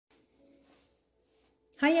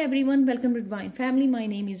Hi everyone, welcome to Divine Family. My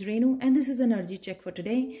name is Renu and this is energy check for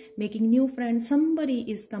today. Making new friends. Somebody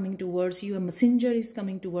is coming towards you. A messenger is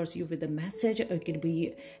coming towards you with a message. It could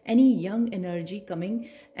be any young energy coming,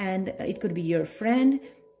 and it could be your friend.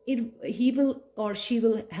 He will or she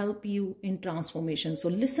will help you in transformation. So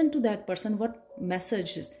listen to that person. What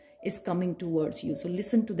message is coming towards you? So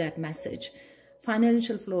listen to that message.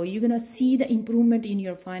 Financial flow. You're going to see the improvement in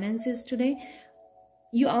your finances today.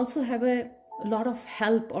 You also have a lot of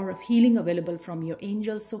help or healing available from your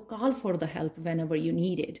angels, so call for the help whenever you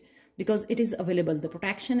need it, because it is available. The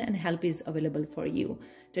protection and help is available for you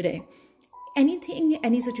today.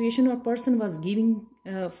 Any situation or person was giving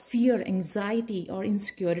fear, anxiety or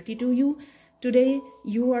insecurity to you, today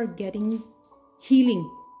you are getting healing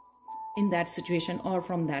in that situation or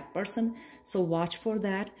from that person. So watch for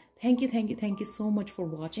that. Thank you so much for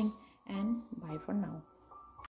watching, and bye for now.